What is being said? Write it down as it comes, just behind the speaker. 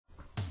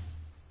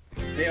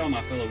Hey all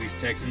my fellow East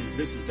Texans,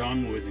 this is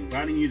Don Woods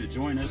inviting you to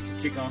join us to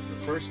kick off the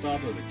first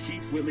stop of the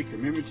Keith Whitley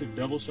Commemorative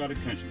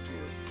Double-Shotted Country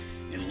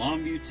Tour in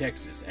Longview,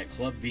 Texas at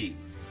Club V,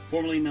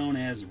 formerly known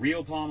as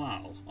Rio Palm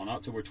Isle, on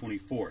October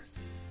 24th.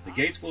 The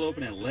gates will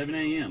open at 11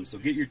 a.m., so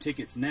get your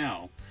tickets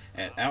now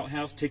at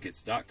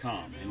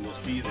outhousetickets.com, and we'll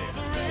see you there.